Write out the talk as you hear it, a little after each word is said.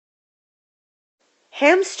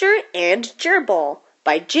Hamster and Gerbil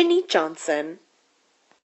by Jinny Johnson.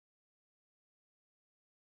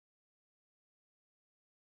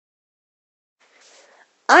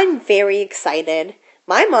 I'm very excited.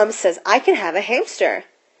 My mom says I can have a hamster.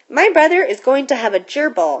 My brother is going to have a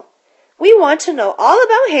gerbil. We want to know all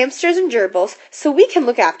about hamsters and gerbils so we can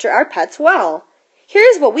look after our pets well.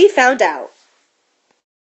 Here's what we found out.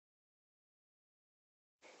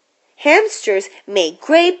 Hamsters make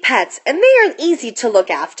great pets and they are easy to look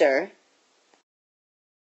after.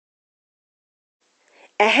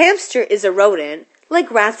 A hamster is a rodent, like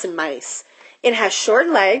rats and mice. It has short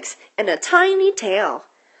legs and a tiny tail.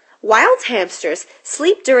 Wild hamsters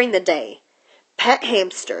sleep during the day. Pet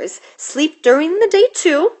hamsters sleep during the day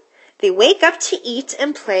too. They wake up to eat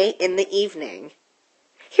and play in the evening.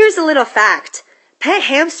 Here's a little fact. Pet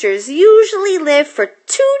hamsters usually live for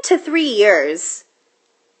 2 to 3 years.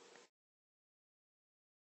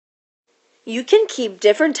 You can keep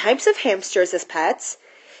different types of hamsters as pets.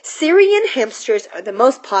 Syrian hamsters are the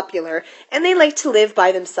most popular, and they like to live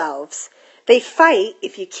by themselves. They fight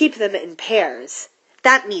if you keep them in pairs.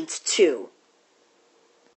 That means 2.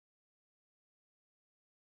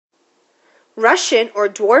 Russian or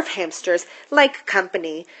dwarf hamsters like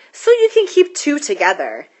company, so you can keep 2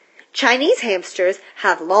 together. Chinese hamsters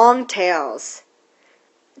have long tails.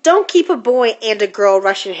 Don't keep a boy and a girl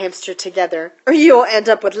Russian hamster together, or you'll end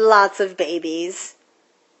up with lots of babies.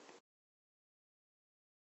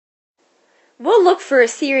 We'll look for a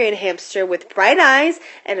Syrian hamster with bright eyes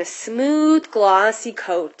and a smooth, glossy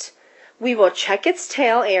coat. We will check its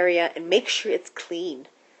tail area and make sure it's clean.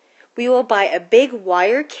 We will buy a big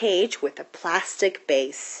wire cage with a plastic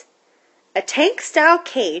base. A tank-style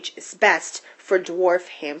cage is best for dwarf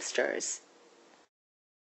hamsters.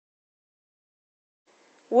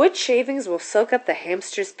 Wood shavings will soak up the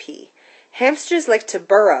hamster's pee. Hamsters like to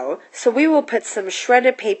burrow, so we will put some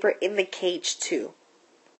shredded paper in the cage too.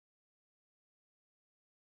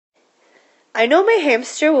 I know my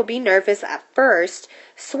hamster will be nervous at first,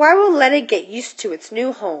 so I will let it get used to its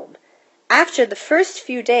new home. After the first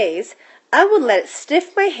few days, I will let it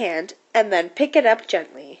sniff my hand and then pick it up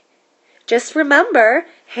gently. Just remember,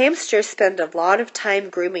 hamsters spend a lot of time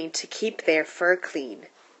grooming to keep their fur clean.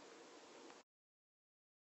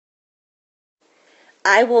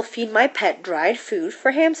 I will feed my pet dried food for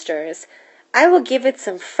hamsters. I will give it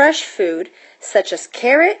some fresh food, such as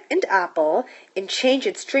carrot and apple, and change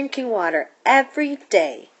its drinking water every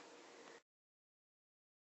day.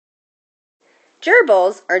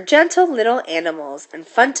 Gerbils are gentle little animals and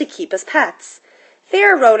fun to keep as pets. They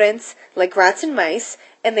are rodents, like rats and mice,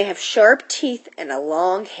 and they have sharp teeth and a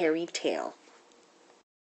long, hairy tail.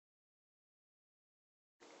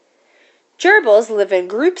 Gerbils live in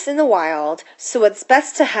groups in the wild, so it's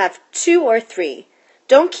best to have 2 or 3.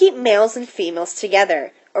 Don't keep males and females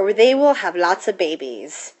together, or they will have lots of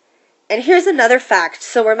babies. And here's another fact,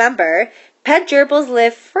 so remember, pet gerbils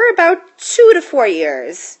live for about 2 to 4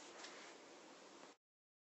 years.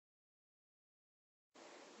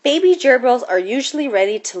 Baby gerbils are usually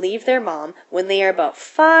ready to leave their mom when they are about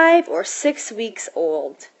 5 or 6 weeks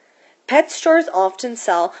old. Pet stores often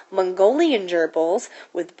sell Mongolian gerbils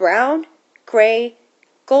with brown, gray,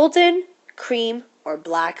 golden, cream, or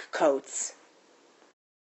black coats.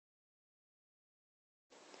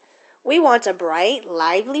 We want a bright,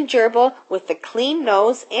 lively gerbil with a clean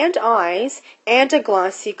nose and eyes and a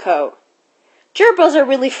glossy coat. Gerbils are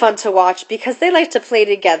really fun to watch because they like to play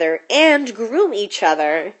together and groom each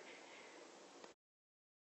other.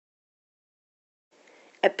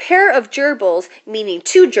 A pair of gerbils, meaning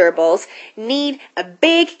 2 gerbils, need a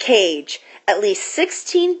big cage, at least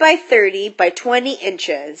 16 by 30 by 20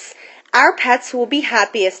 inches. Our pets will be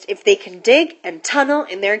happiest if they can dig and tunnel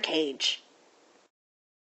in their cage.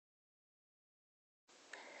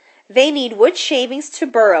 They need wood shavings to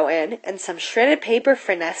burrow in and some shredded paper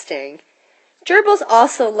for nesting. Gerbils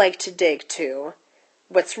also like to dig too.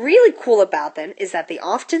 What's really cool about them is that they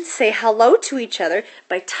often say hello to each other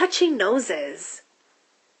by touching noses.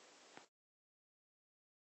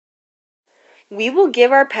 We will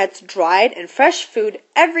give our pets dried and fresh food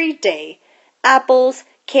every day. Apples,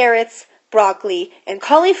 carrots, broccoli, and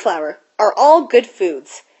cauliflower are all good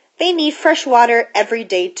foods. They need fresh water every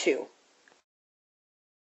day too.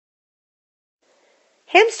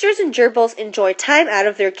 Hamsters and gerbils enjoy time out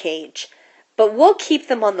of their cage, but we'll keep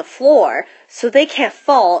them on the floor so they can't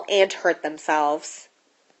fall and hurt themselves.